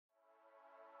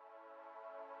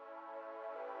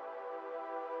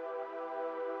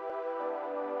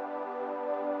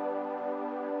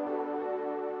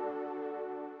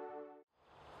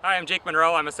Hi, I'm Jake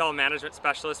Munroe. I'm a soil management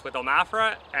specialist with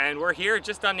Omafra, and we're here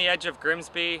just on the edge of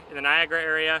Grimsby in the Niagara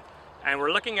area, and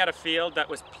we're looking at a field that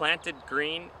was planted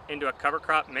green into a cover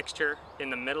crop mixture in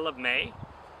the middle of May.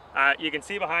 You can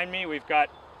see behind me we've got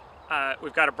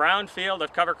a brown field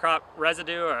of cover crop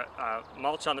residue or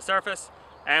mulch on the surface,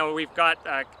 and we've got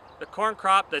the corn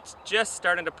crop that's just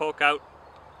starting to poke out.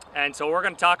 And so we're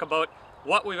going to talk about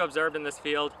what we've observed in this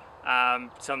field,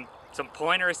 some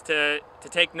pointers to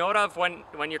take note of when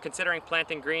you're considering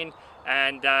planting green,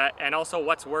 and also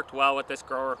what's worked well with this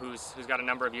grower who's got a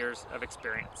number of years of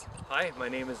experience. Hi, my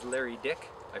name is Larry Dyck.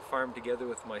 I farm together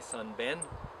with my son Ben.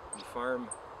 We farm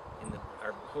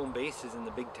our home base is in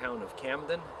the big town of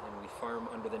Campden, and we farm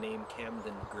under the name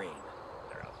Campden Grain.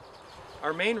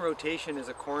 Our main rotation is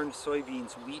a corn,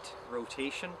 soybeans, wheat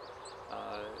rotation.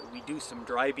 We do some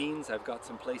dry beans. I've got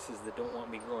some places that don't want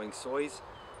me growing soys,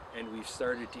 and we've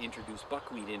started to introduce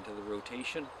buckwheat into the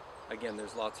rotation. Again,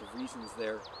 there's lots of reasons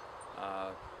there.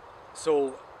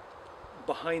 So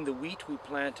behind the wheat we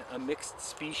plant a mixed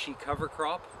species cover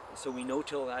crop, so we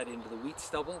no-till that into the wheat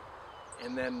stubble,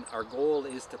 and then our goal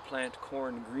is to plant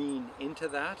corn green into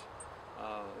that.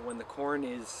 When the corn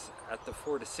is at the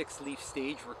 4 to 6 leaf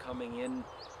stage, we're coming in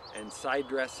and side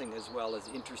dressing as well as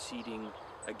interseeding,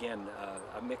 again,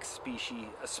 a mixed species,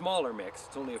 a smaller mix,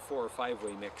 it's only a 4 or 5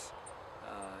 way mix,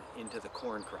 into the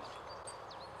corn crop.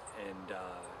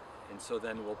 And so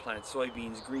then we'll plant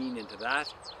soybeans green into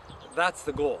that. That's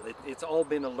the goal. It's all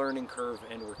been a learning curve,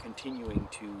 and we're continuing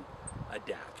to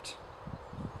adapt.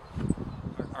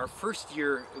 Our first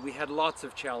year, we had lots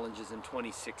of challenges in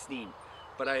 2016,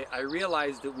 but I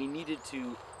realized that we needed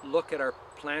to look at our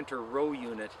planter row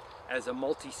unit as a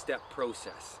multi-step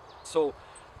process. So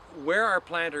where our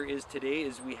planter is today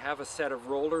is we have a set of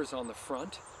rollers on the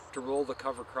front to roll the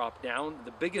cover crop down.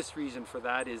 The biggest reason for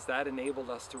that is that enabled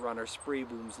us to run our spray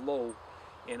booms low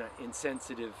in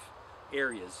sensitive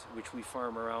areas, which we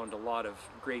farm around a lot of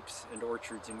grapes and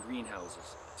orchards and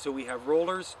greenhouses. So we have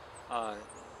rollers,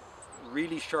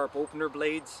 really sharp opener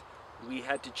blades. We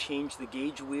had to change the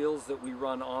gauge wheels that we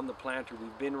run on the planter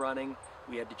we've been running.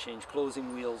 We had to change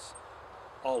closing wheels,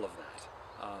 all of that.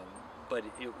 But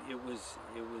it was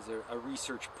a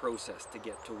research process to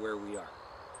get to where we are.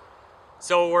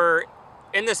 So we're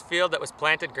in this field that was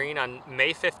planted green on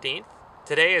May 15th.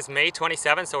 Today is May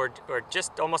 27th, so we're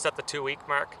just almost at the 2-week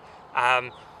mark.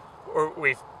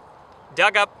 We've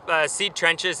dug up seed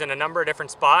trenches in a number of different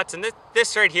spots, and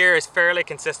this right here is fairly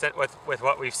consistent with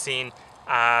what we've seen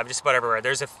just about everywhere.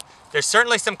 There's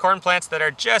certainly some corn plants that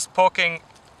are just poking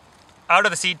out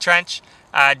of the seed trench.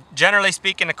 Generally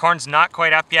speaking, the corn's not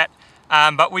quite up yet,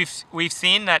 but we've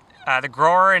seen that the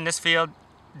grower in this field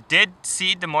did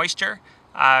seed the moisture.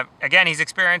 Again, he's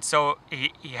experienced, so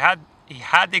he had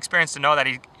the experience to know that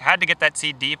he had to get that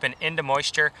seed deep and into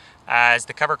moisture, as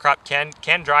the cover crop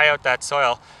can dry out that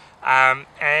soil.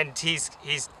 And he's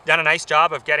done a nice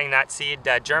job of getting that seed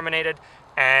germinated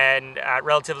and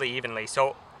relatively evenly.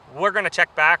 So we're going to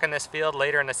check back on this field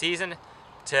later in the season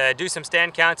to do some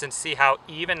stand counts and see how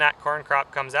even that corn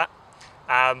crop comes up.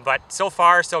 But so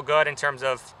far so good in terms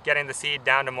of getting the seed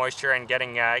down to moisture and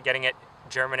getting it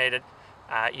germinated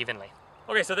evenly.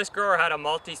 Okay, so this grower had a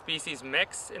multi-species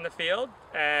mix in the field,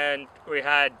 and we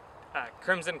had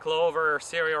crimson clover,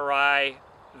 cereal rye,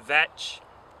 vetch,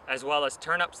 as well as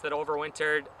turnips that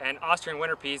overwintered, and Austrian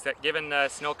winter peas that, given the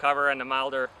snow cover and the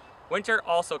milder winter,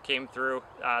 also came through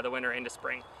the winter into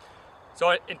spring.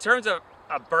 So in terms of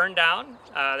Burndown,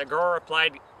 the grower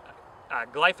applied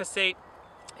glyphosate,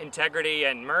 integrity,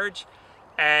 and merge,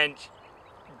 and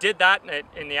did that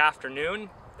in the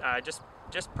afternoon,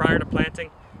 just prior to planting.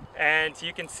 And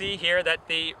you can see here that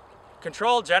the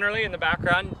control generally in the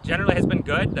background generally has been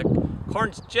good. The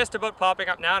corn's just about popping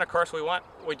up now, and of course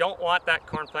we don't want that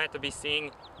corn plant to be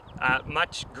seeing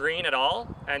much green at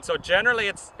all. And so generally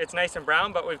it's nice and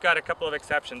brown, but we've got a couple of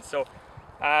exceptions. So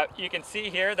you can see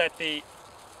here that the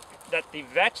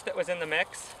vetch that was in the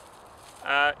mix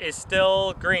is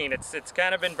still green. It's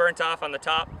kind of been burnt off on the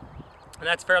top, and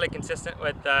that's fairly consistent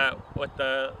with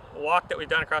the walk that we've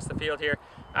done across the field here.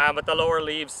 But the lower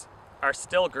leaves are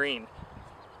still green.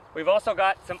 We've also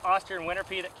got some Austrian winter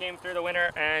pea that came through the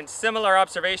winter, and similar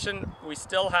observation, we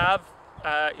still have,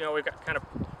 we've got kind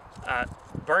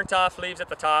of burnt off leaves at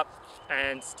the top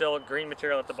and still green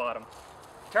material at the bottom.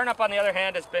 Turnip, on the other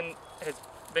hand, has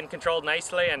been controlled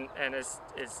nicely and is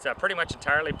pretty much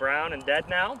entirely brown and dead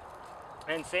now.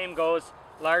 And same goes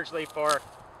largely for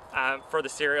the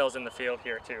cereals in the field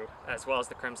here too, as well as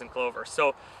the crimson clover.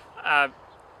 So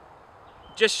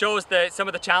just shows some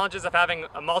of the challenges of having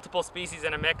multiple species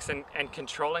in a mix and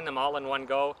controlling them all in one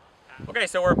go. Okay,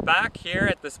 so we're back here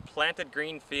at this planted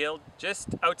green field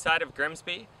just outside of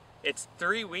Grimsby. It's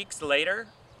 3 weeks later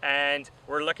and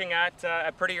we're looking at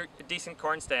a pretty decent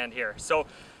corn stand here. So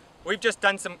we've just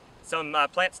done some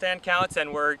plant stand counts,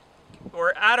 and we're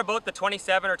at about the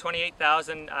 27 or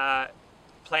 28,000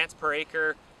 plants per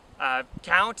acre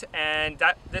count, and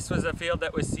this was a field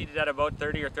that was seeded at about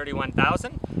 30 or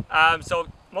 31,000. So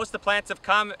most of the plants have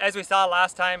come. As we saw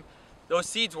last time, those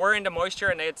seeds were into moisture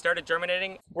and they had started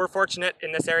germinating. We're fortunate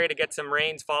in this area to get some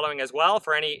rains following as well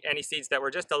for any seeds that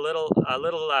were just a little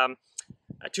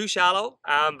too shallow.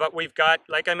 But we've got,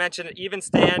 like I mentioned, an even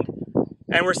stand,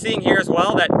 and we're seeing here as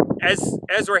well that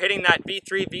as we're hitting that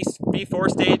V3, V4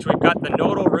 stage, we've got the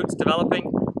nodal roots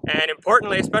developing, and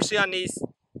importantly, especially on these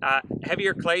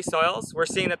heavier clay soils, we're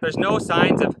seeing that there's no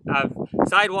signs of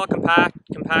sidewall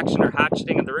compaction or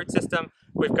hatcheting of the root system.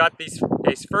 We've got these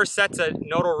first sets of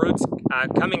nodal roots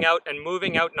coming out and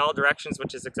moving out in all directions,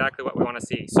 which is exactly what we want to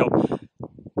see. So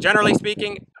generally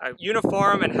speaking, a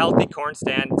uniform and healthy corn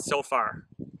stand so far.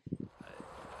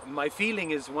 My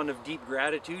feeling is one of deep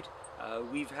gratitude.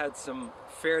 We've had some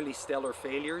fairly stellar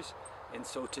failures, and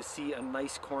so to see a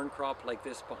nice corn crop like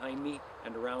this behind me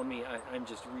and around me, I'm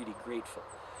just really grateful.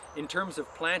 In terms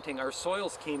of planting, our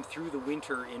soils came through the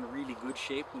winter in really good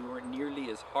shape. We weren't nearly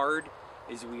as hard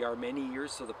as we are many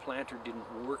years, so the planter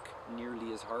didn't work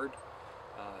nearly as hard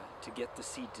to get the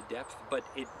seed to depth, but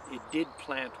it did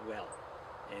plant well,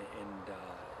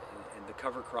 and the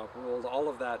cover crop rolled. All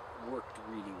of that worked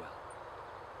really well.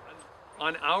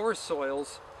 On our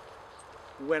soils,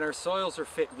 when our soils are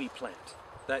fit, we plant.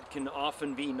 That can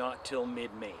often be not till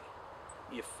mid-May.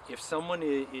 If someone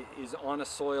is on a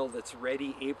soil that's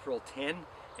ready April 10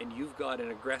 and you've got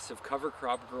an aggressive cover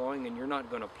crop growing and you're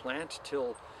not going to plant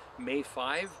till May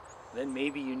 5, then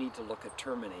maybe you need to look at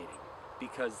terminating,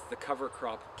 because the cover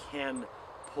crop can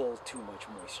pull too much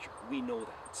moisture. We know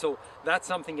that. So that's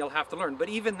something you'll have to learn. But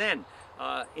even then,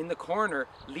 in the corner,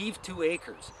 leave 2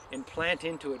 acres and plant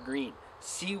into it green.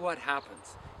 See what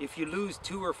happens. If you lose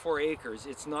 2 or 4 acres,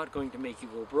 it's not going to make you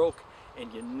go broke,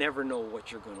 and you never know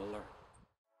what you're going to learn.